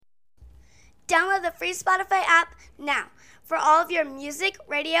Download the free Spotify app now for all of your music,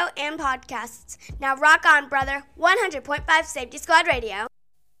 radio, and podcasts. Now rock on, brother. 100.5 Safety Squad Radio.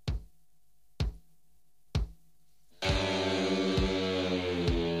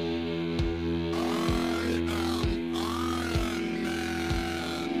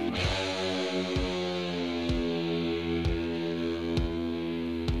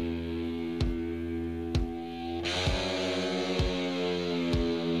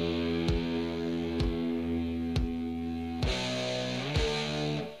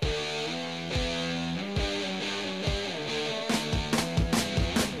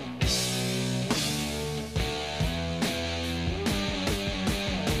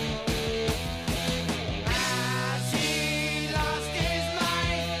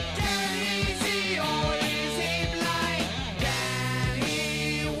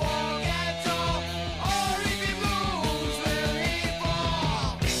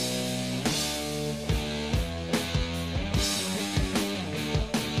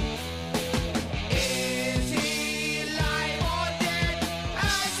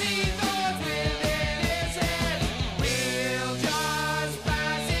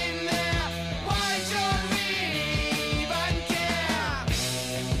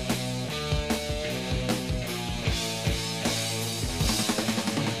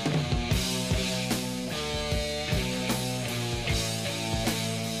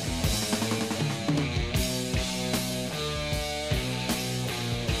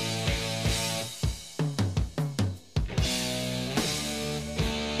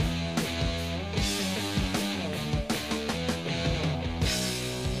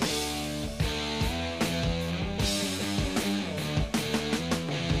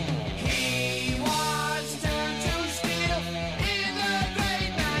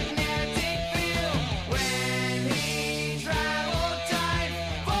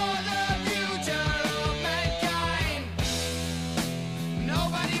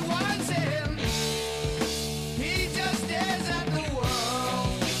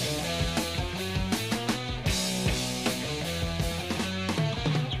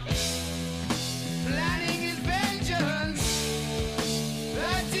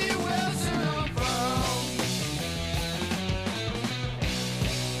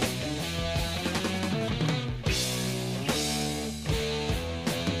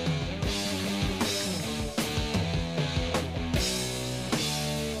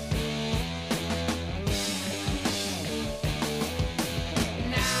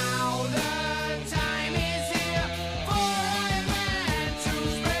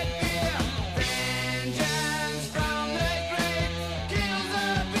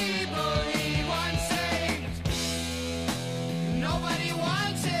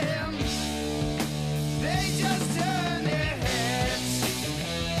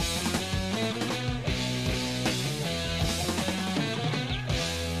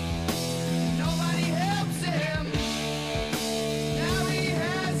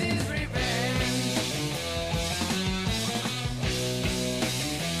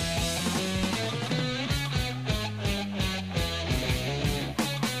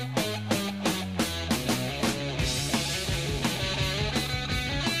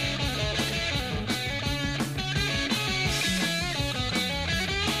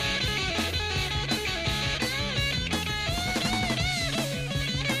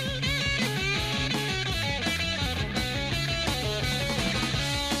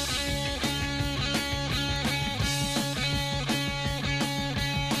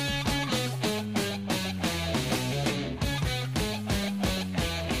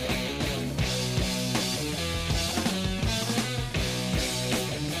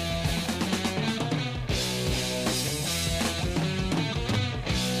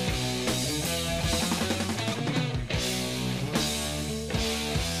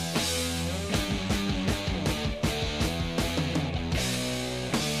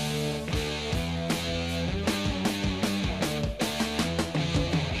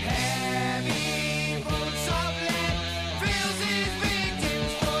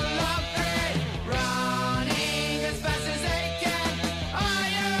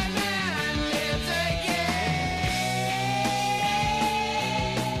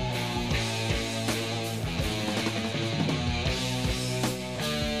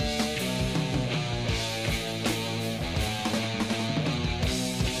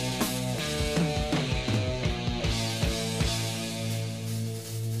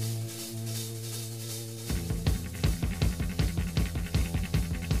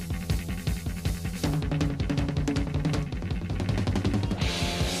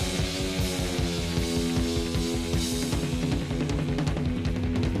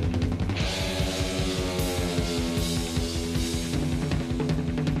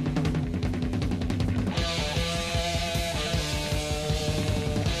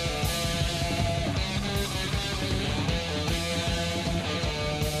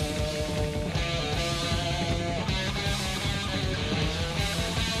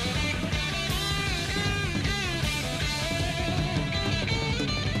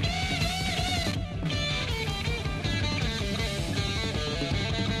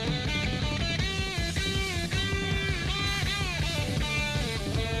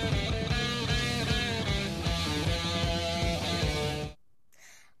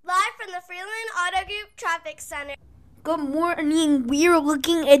 Traffic Center. Good morning. We are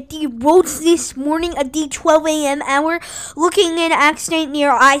looking at the roads this morning at the 12 a.m. hour. Looking at an accident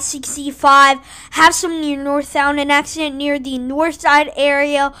near I-65. Have some near northbound. An accident near the north side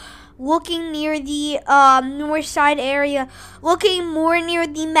area. Looking near the north side area. Looking more near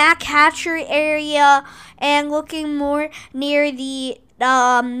the Mac Hatcher area. And looking more near the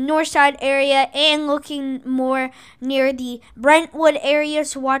north side area. And looking more near the Brentwood area.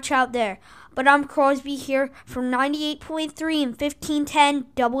 So watch out there. But I'm Crosby here from 98.3 and 1510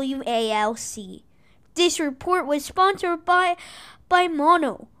 WALC. This report was sponsored by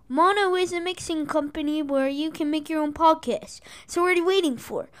Mono. Mono is a mixing company where you can make your own podcast. So what are you waiting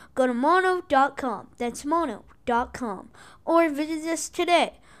for? Go to mono.com. That's mono.com. Or visit us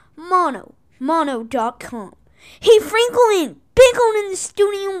today. Mono.com. Hey Franklin! Big on in the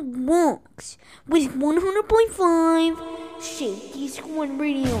studio walks with 100.5 Safety Squad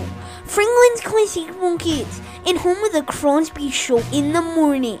Radio. Franklin's Classic Rock Kids and home of the Crosby Show in the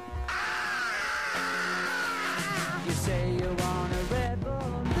morning. You say you want a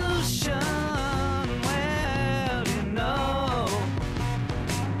revolution. Well, you know,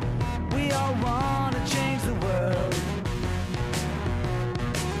 we all want to change the world.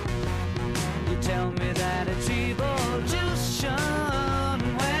 You tell me that it's evolution.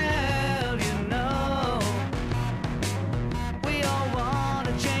 Well, you know, we all want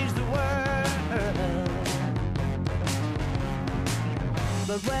to change the world.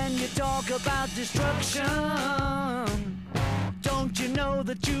 But when you talk about destruction, don't you know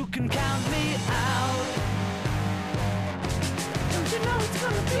that you can count me out? Don't you know it's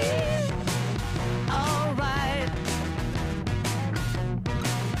gonna be alright?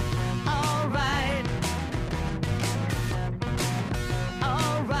 Alright.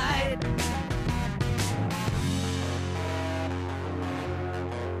 Alright.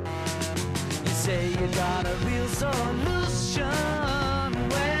 You say you got a real solution.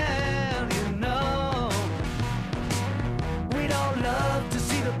 Well, you know, we'd all love to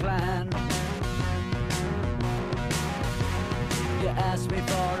see the plan. You asked me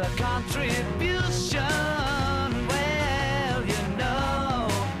for a contribution. Well, you know,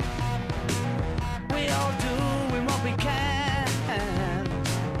 we all doing what we can.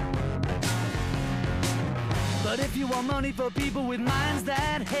 But if you want money for people with minds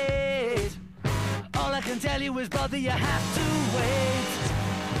that hate, all I can tell you is, brother, you have to wait.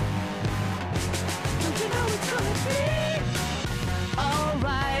 Don't you know it's gonna be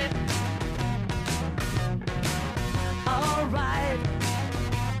alright? Alright.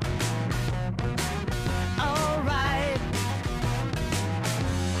 Alright.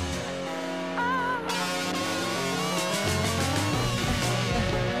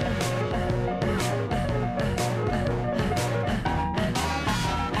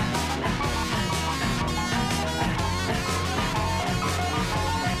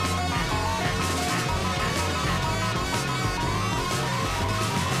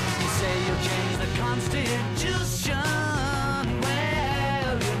 You say you change the Constitution.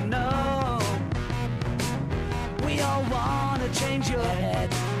 Well, you know, we all want to change your head.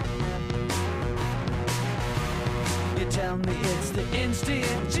 You tell me it's the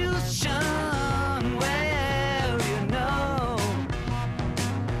institution. Well, you know,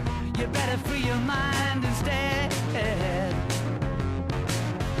 you better free your mind instead.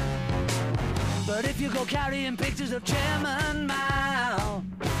 But if you go carrying pictures of Chairman Mao,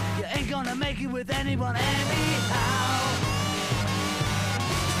 you ain't gonna make it with anyone anyhow.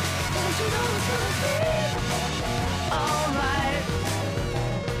 Don't you know it's gonna be alright?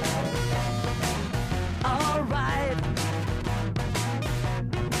 Alright.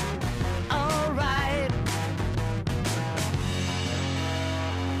 Alright. Alright.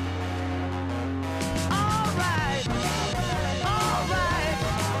 Alright. Alright.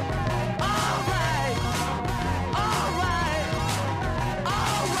 Alright.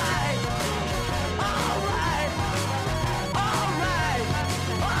 Alright. Alright. Alright.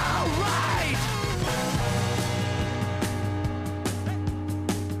 Alright.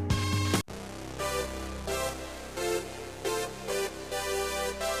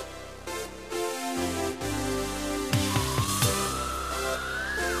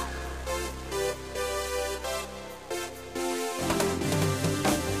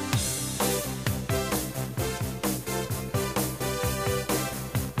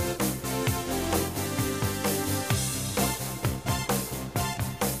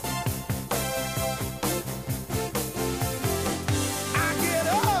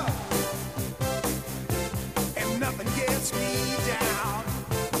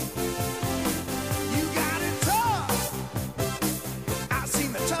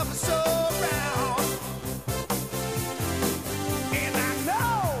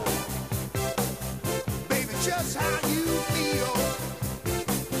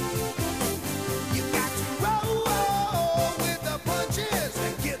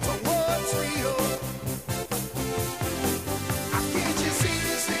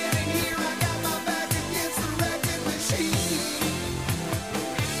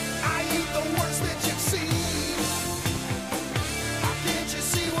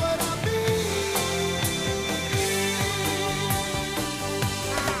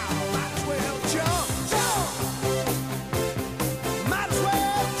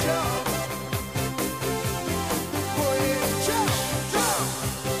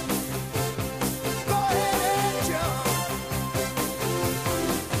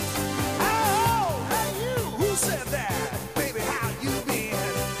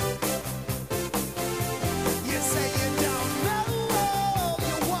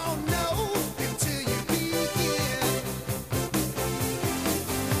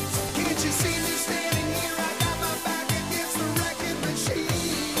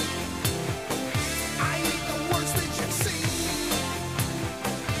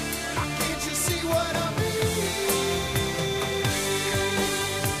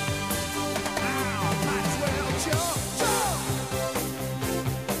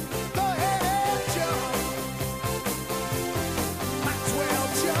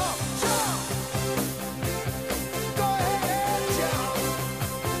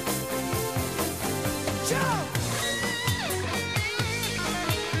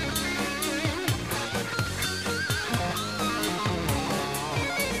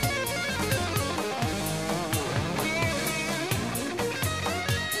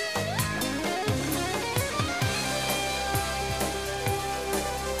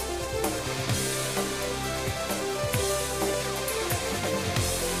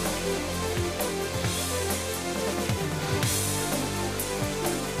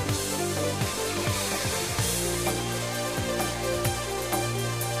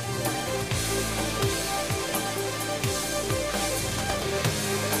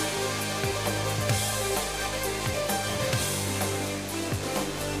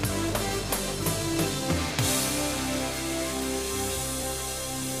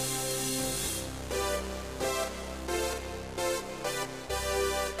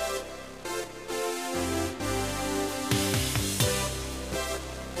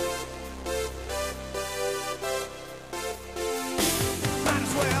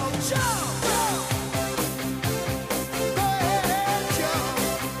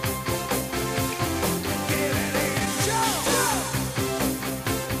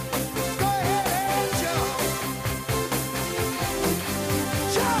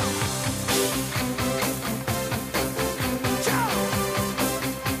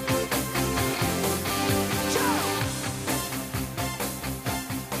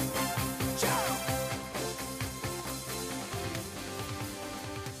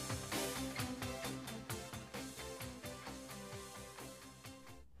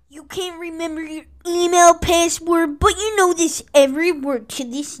 You can't remember your email password, but you know this every word to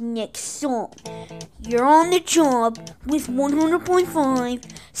this next song. You're on the job with 100.5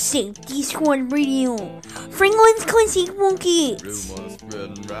 Safety Squad Radio. Franklin's Classic Rockets. Rumors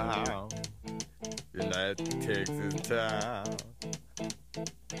spreading round United Texas town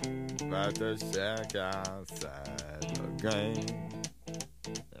about the shack outside the game.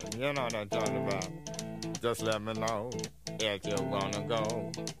 And you know what I'm talking about. Just let me know if you wanna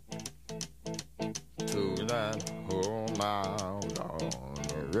go to that whole mile on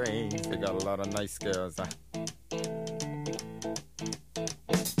the range. They got a lot of nice girls. I'm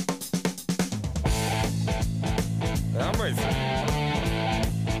racing.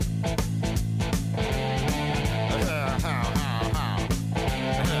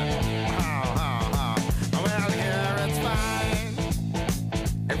 Well, here it's fine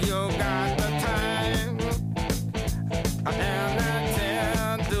if you got the time and the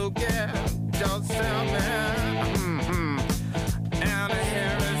chance to get yourself in. And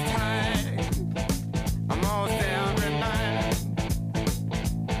here is time almost every night.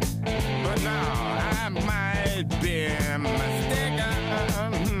 But now I might be mistaken.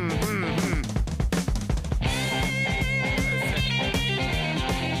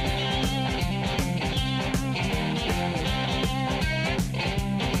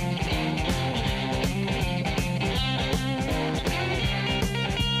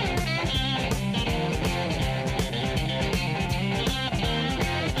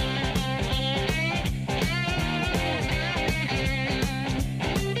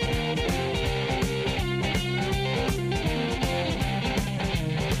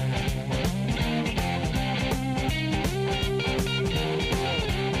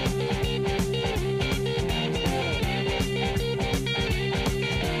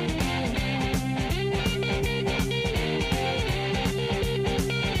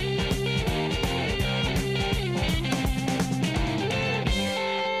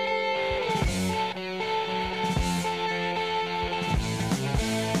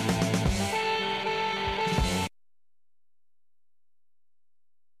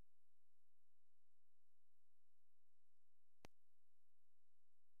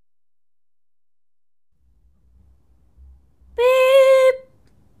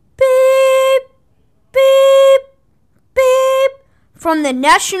 From the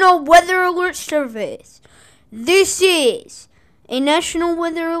National Weather Alert Service. This is a National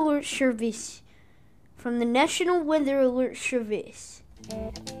Weather Alert Service from the National Weather Alert Service.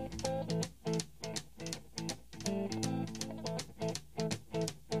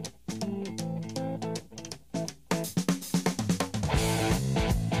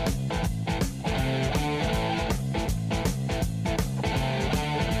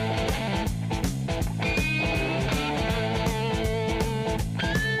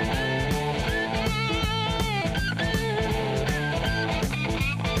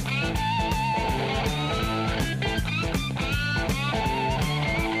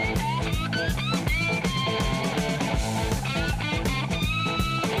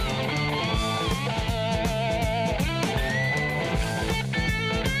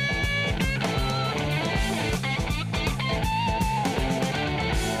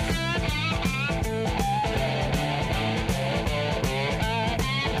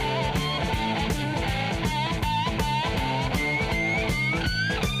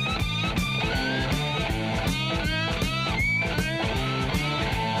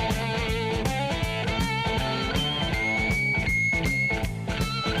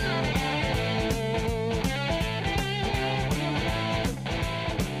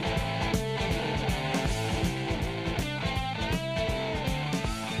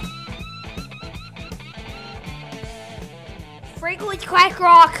 Franklin's Crack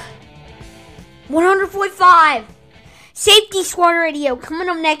Rock 100.5 Safety Squad Radio. Coming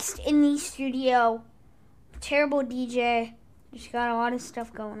up next in the studio. Terrible DJ. Just got a lot of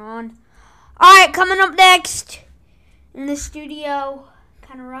stuff going on. Alright, coming up next in the studio.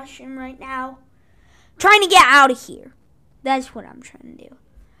 Kind of rushing right now. Trying to get out of here. That's what I'm trying to do.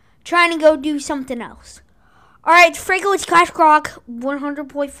 Trying to go do something else. All right, Franco, it's Clash Rock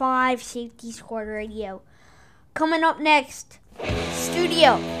 100.5 Safety Squad Radio. Coming up next,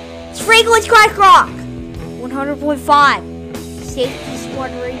 Studio. It's Franco, it's Clash Rock 100.5 Safety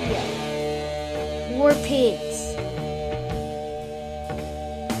Squad Radio. War Pigs.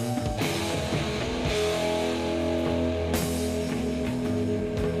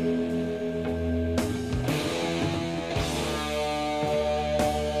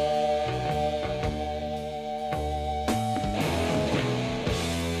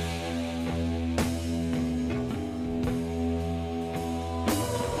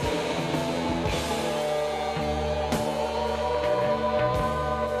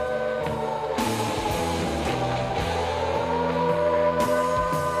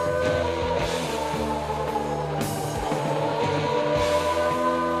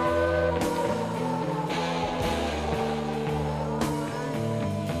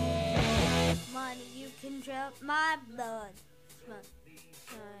 My blood.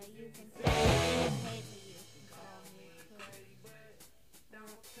 You can hate me, you can call me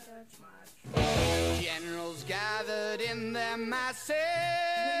don't touch my Generals gathered in their masses,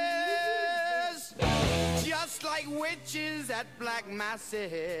 just like witches at black masses.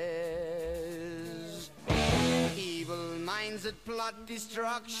 Evil minds that plot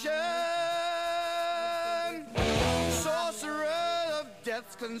destruction, sorcerer of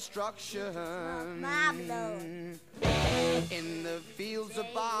death's construction. My blood. In the fields of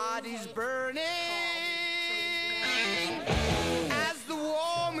bodies burning, as the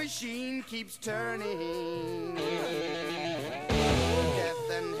war machine keeps turning.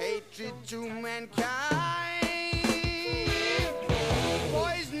 Death and hatred to mankind,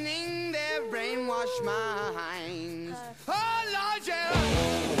 poisoning their brainwashed minds. Oh Lord, yeah.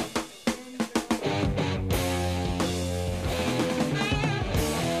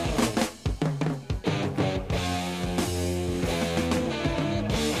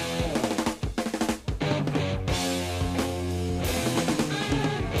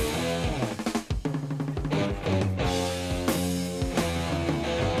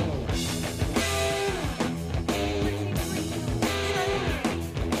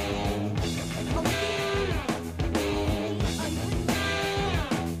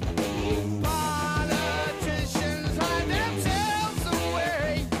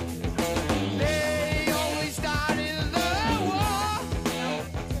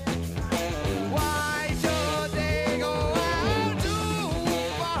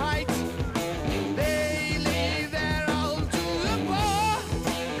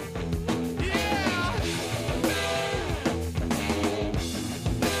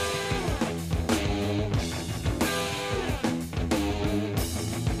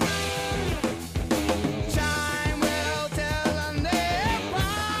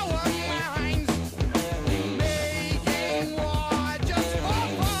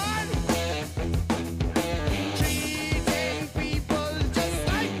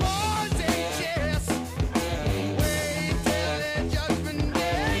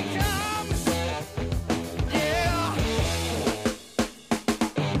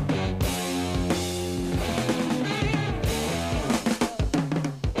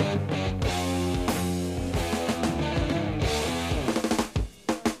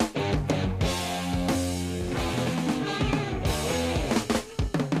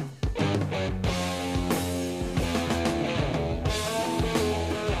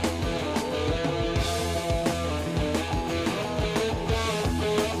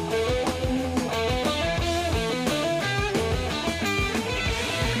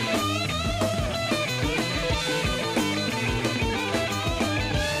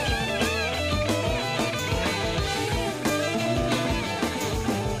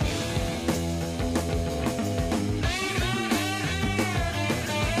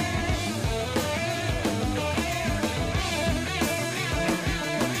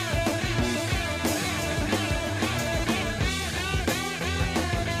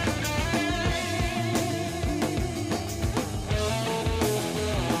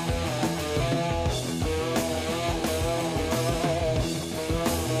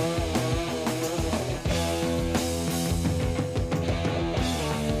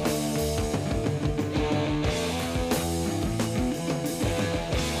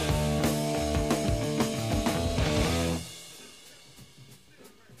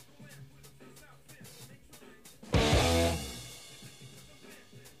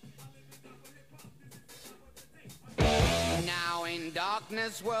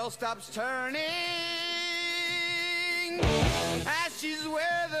 Darkness world stops turning, ashes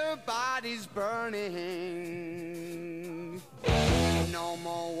where the body's burning. No No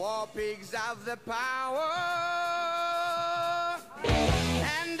more war pigs have the power.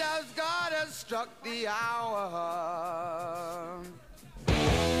 And as God has struck the hour,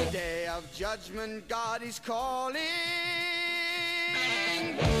 day of judgment God is calling.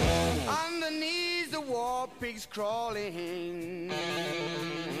 On the knees the war pigs crawling,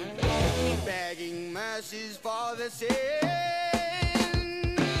 begging mercies for the sins.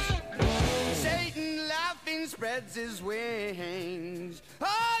 Satan laughing spreads his wings.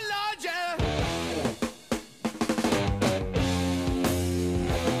 Oh Lord, yeah.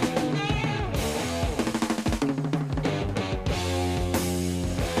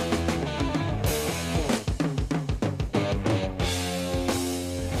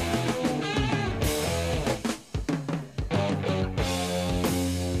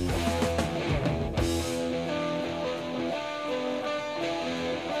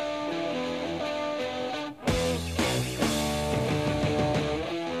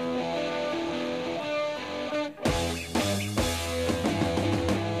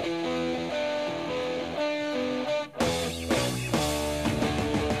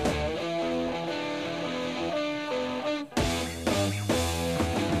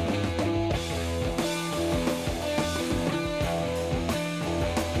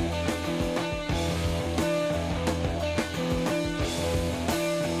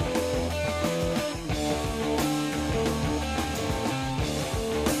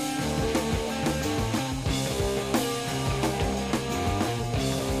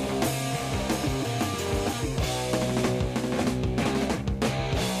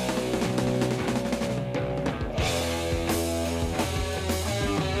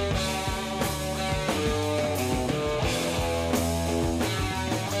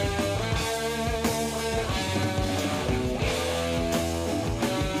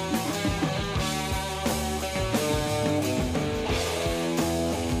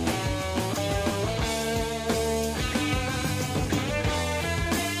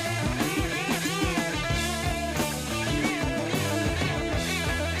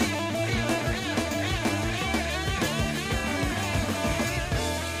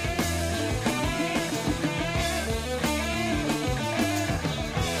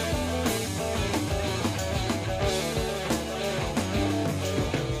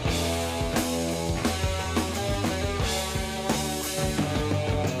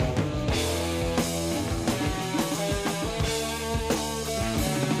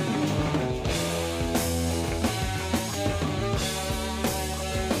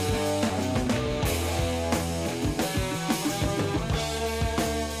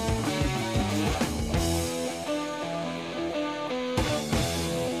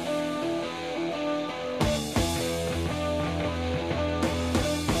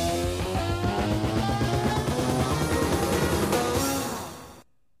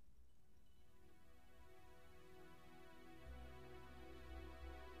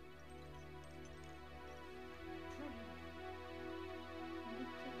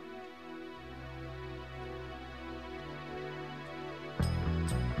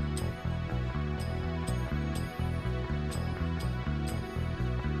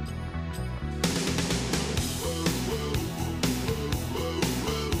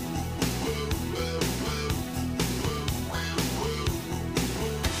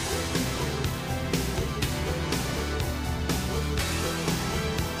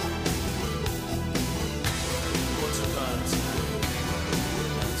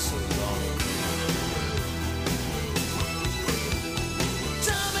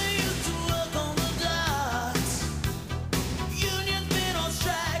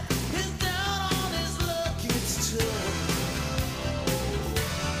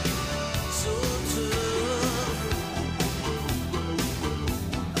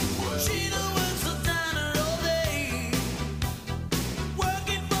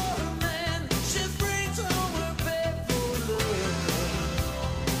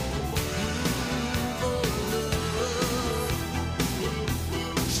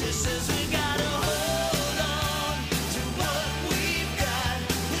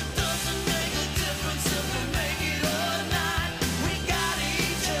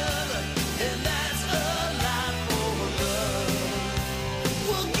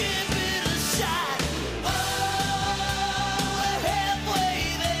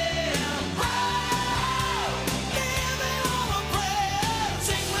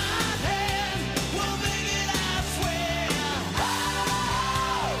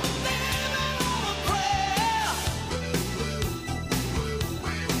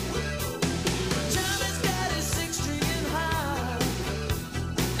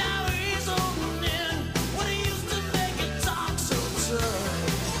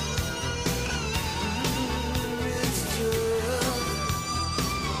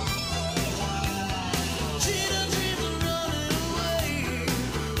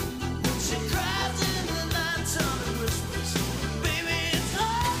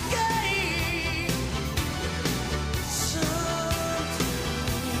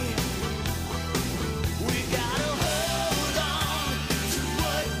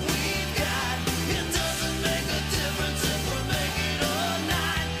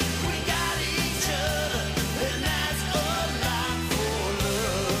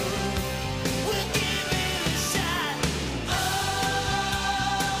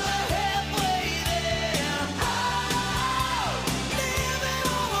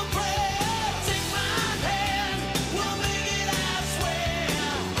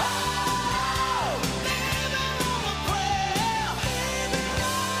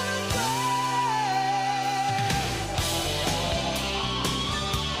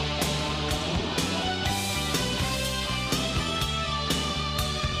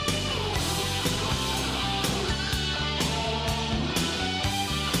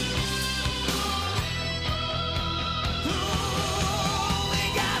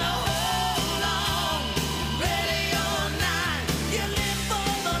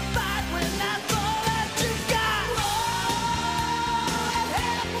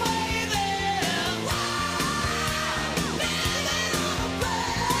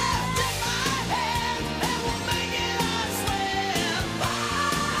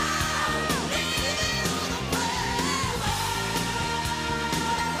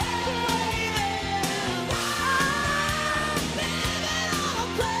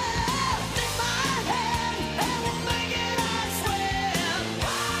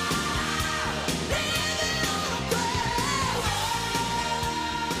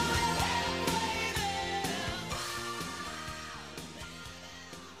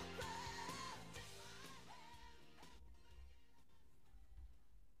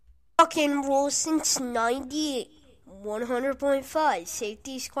 Rock and roll since 98. 100.5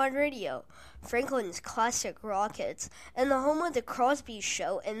 Safety Squad Radio. Franklin's classic rock hits. And the home of the Crosby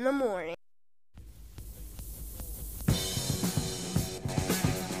Show in the morning.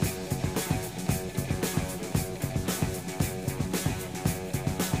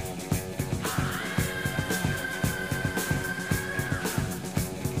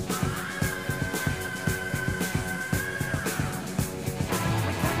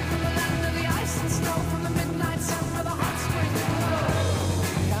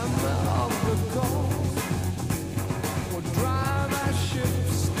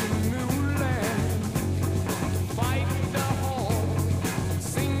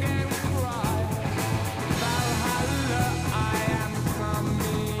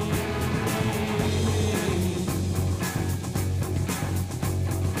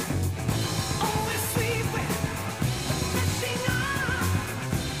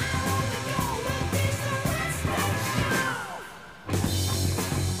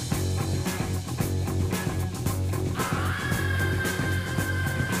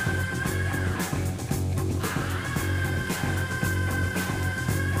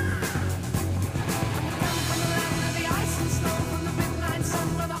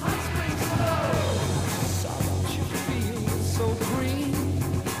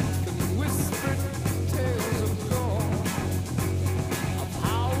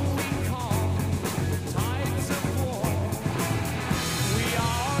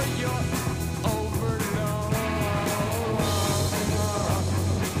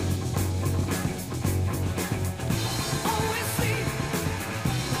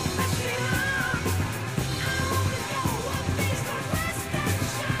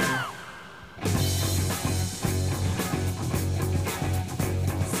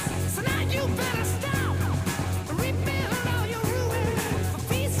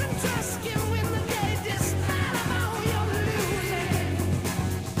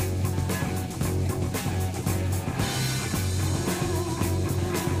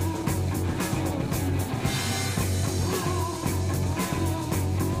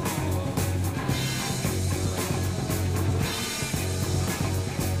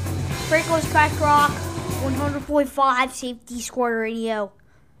 Franklin's Crack Rock, 100.5 Safety Squad Radio.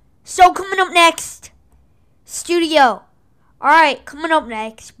 So coming up next, studio. Alright, coming up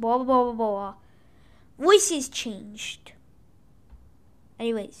next, blah, blah, blah, blah, blah. Voices changed.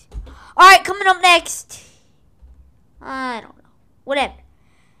 Anyways. Alright, coming up next. I don't know. Whatever.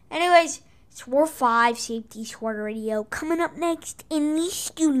 Anyways, it's War 5 Safety Squad Radio. Coming up next in the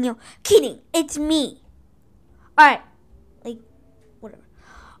studio. Kidding, it's me. Alright. Whatever.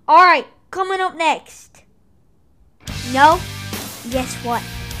 Alright, coming up next. No? Guess what?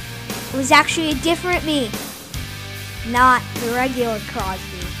 It was actually a different me. Not the regular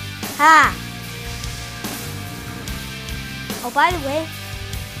Crosby. Ha! Oh, by the way,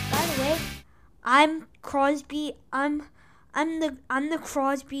 I'm Crosby. I'm the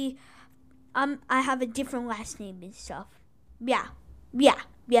Crosby. I have a different last name and stuff. Yeah.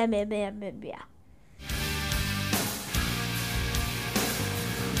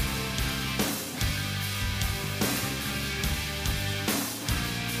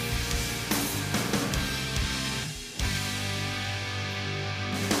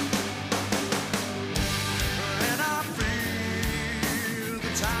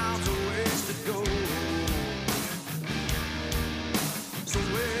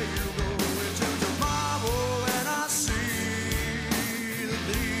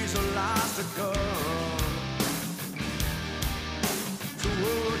 Go.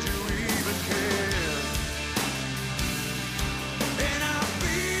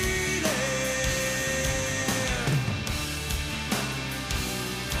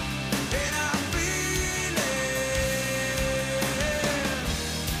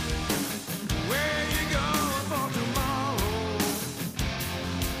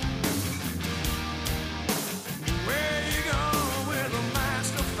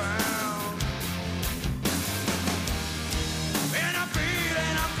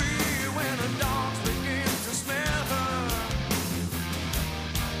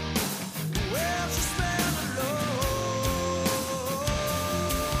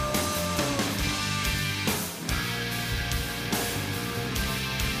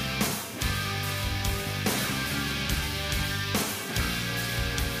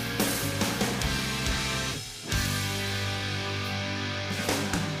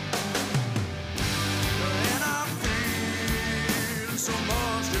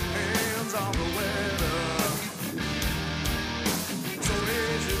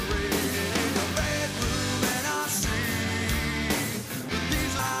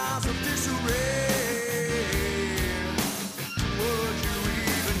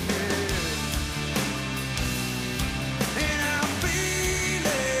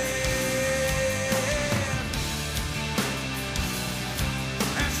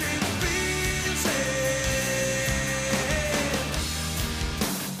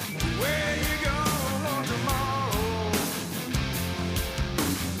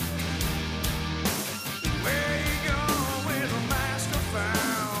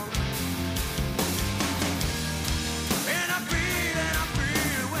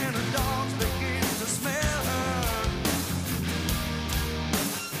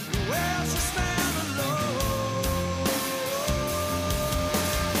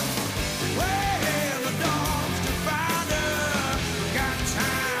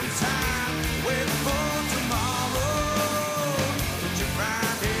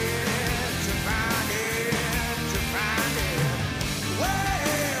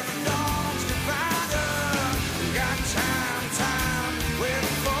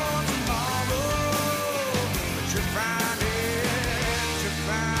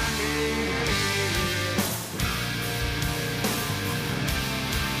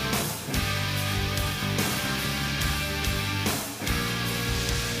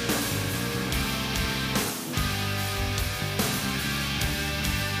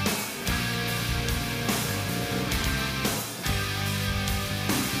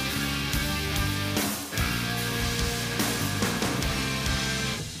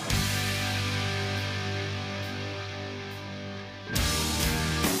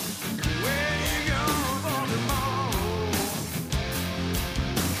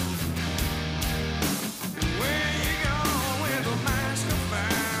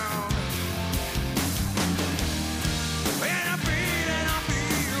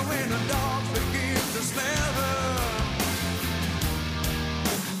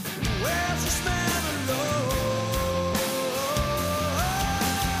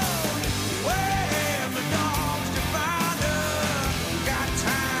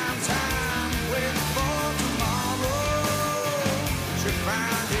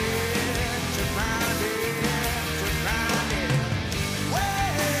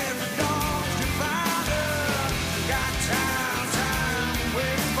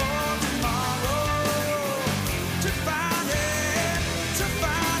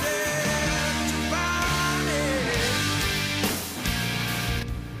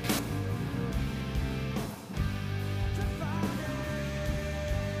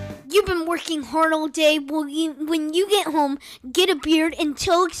 you've been working hard all day. When you get home, get a beard and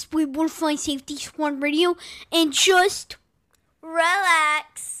tell us we will fly Safety Squad Radio and just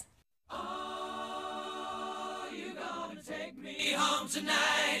relax. Oh, you gonna take me home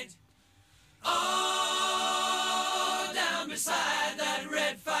tonight? Oh, down beside that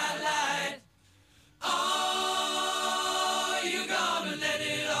red firelight. Oh, you gonna let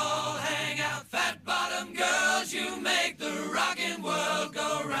it all hang out? Fat bottom girls, you make the rockin' world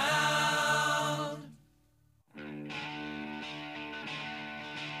go round.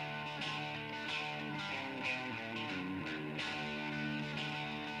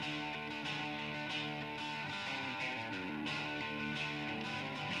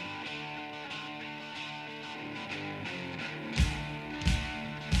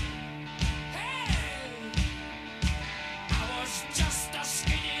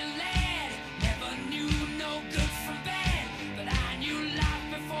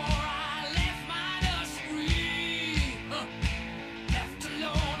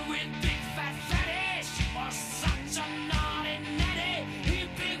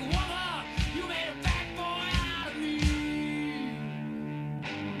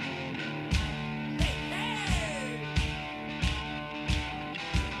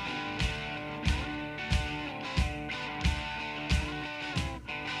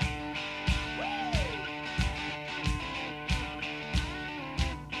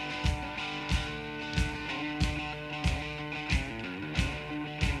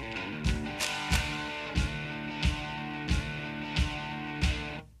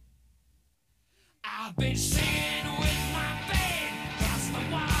 I've been singing with my band, cross the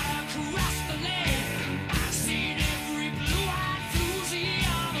water, cross the lake. I've seen every blue-eyed floozy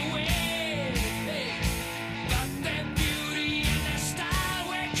on the way. But their beauty and their style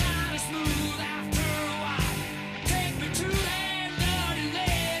were kind of smooth after a while. Take me to them dirty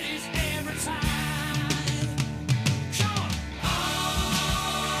ladies every time. Come on.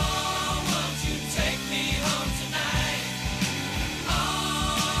 Oh, won't you take me home tonight?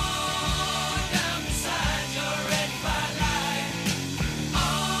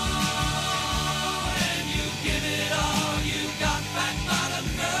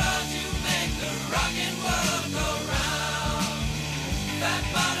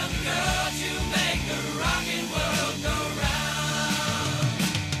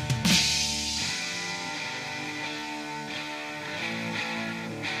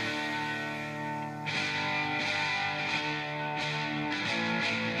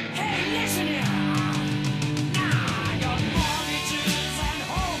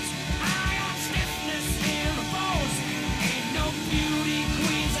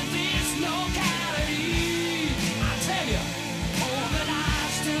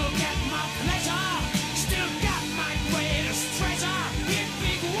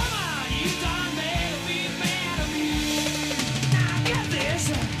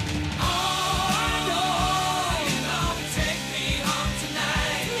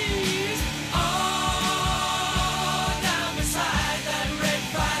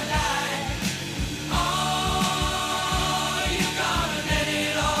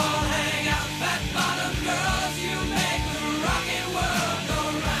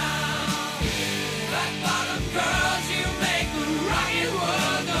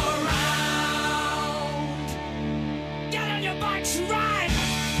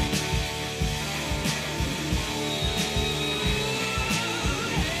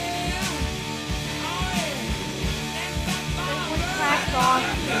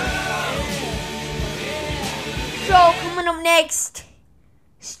 So, coming up next,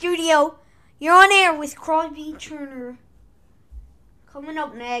 studio, you're on air with Crosby Turner. Coming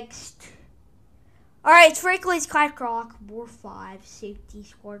up next. Alright, it's Franklin's Clack Rock, War 5, Safety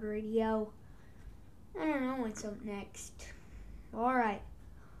Squad Radio. I don't know what's up next. Alright,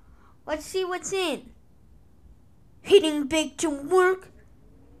 let's see what's in. Hitting big to work.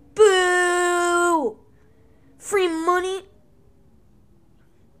 Boo! Free money.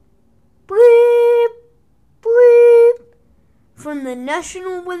 Bleep. Bleep. From the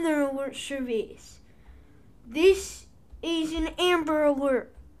National Weather Alert Service. This is an Amber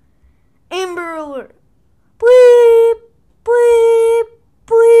Alert. Amber Alert. Bleep. Bleep.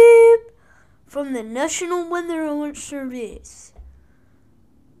 Bleep. From the National Weather Alert Service.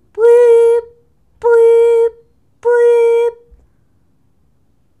 Bleep. Bleep. Bleep.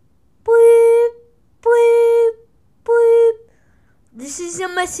 Bleep. Bleep. Bleep. This is a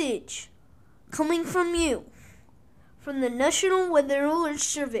message coming from you, from the National Weather Alert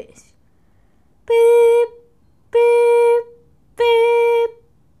Service. Beep, beep, beep,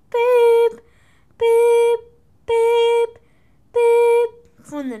 beep, beep, beep, beep,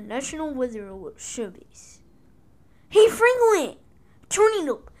 from the National Weather Service. Hey Franklin, turn it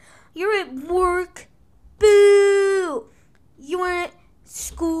up. You're at work. Boo! You're at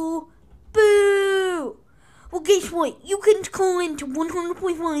school. Boo! Well, guess what? You can call into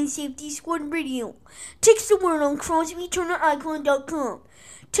 100.1 Safety Squad Radio. Text the word on CrosbyTurnerICloud.com.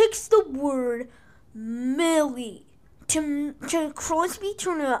 Text the word Melly to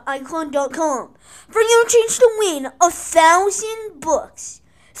CrosbyTurnerICloud.com for your chance to win $1,000.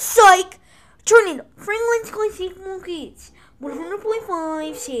 Psych! Turn it up. Franklin's Classic Kids.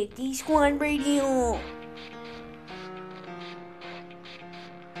 100.5 Safety Squad Radio.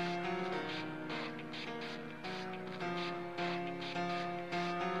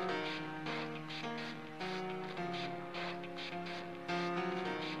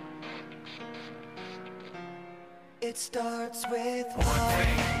 It starts with one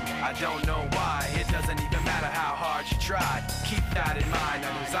thing. I don't know why. It doesn't even matter how hard you try. Keep that in mind. I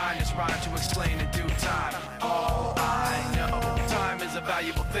designed this rhyme to explain in due time. All I know, time is a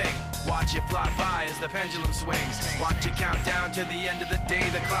valuable thing. Watch it fly by as the pendulum swings. Watch it count down to the end of the day.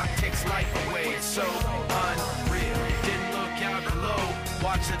 The clock takes life away. It's so unreal. Didn't look out below.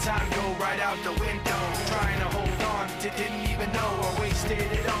 Watch the time go right out the window. Trying to hold on to didn't even know or wasted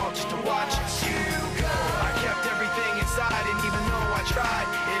it all just to watch you go. I kept everything inside, and even though I tried,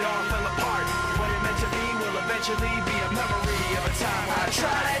 it all fell apart. What it meant to be will eventually be a memory of a time I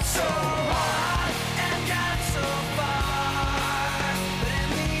tried so hard and got so far. But in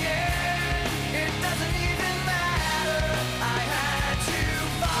the end, it doesn't even matter. I had to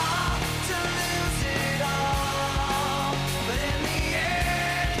fall to lose it all. But in the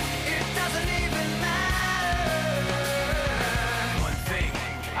end, it doesn't even matter. One thing,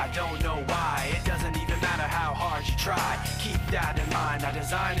 I don't know why. It doesn't even matter how hard you try. Keep that in mind. I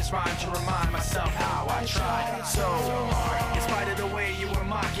designed this rhyme to remind myself how I tried so hard. In spite of the way you were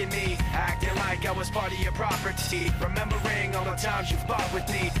mocking me, acting like I was part of your property, remembering all the times you fought with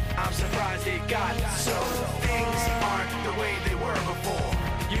me, I'm surprised it got so. Things aren't the way they were before.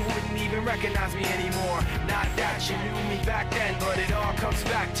 You wouldn't even recognize me anymore. Not that you knew me back then, but it all comes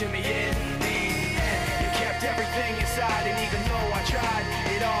back to me in the end. You kept everything inside, and even though I tried,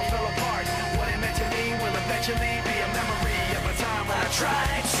 it all fell apart. What it meant to me will eventually be a memory of a time when I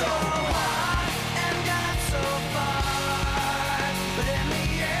tried so hard and got so far. But in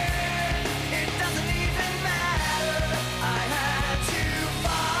the end, it doesn't even matter. I had to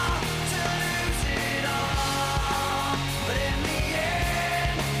fall to lose it all. But in the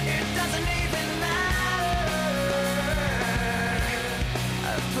end, it doesn't even matter. I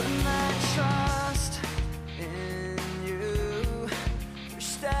put my trust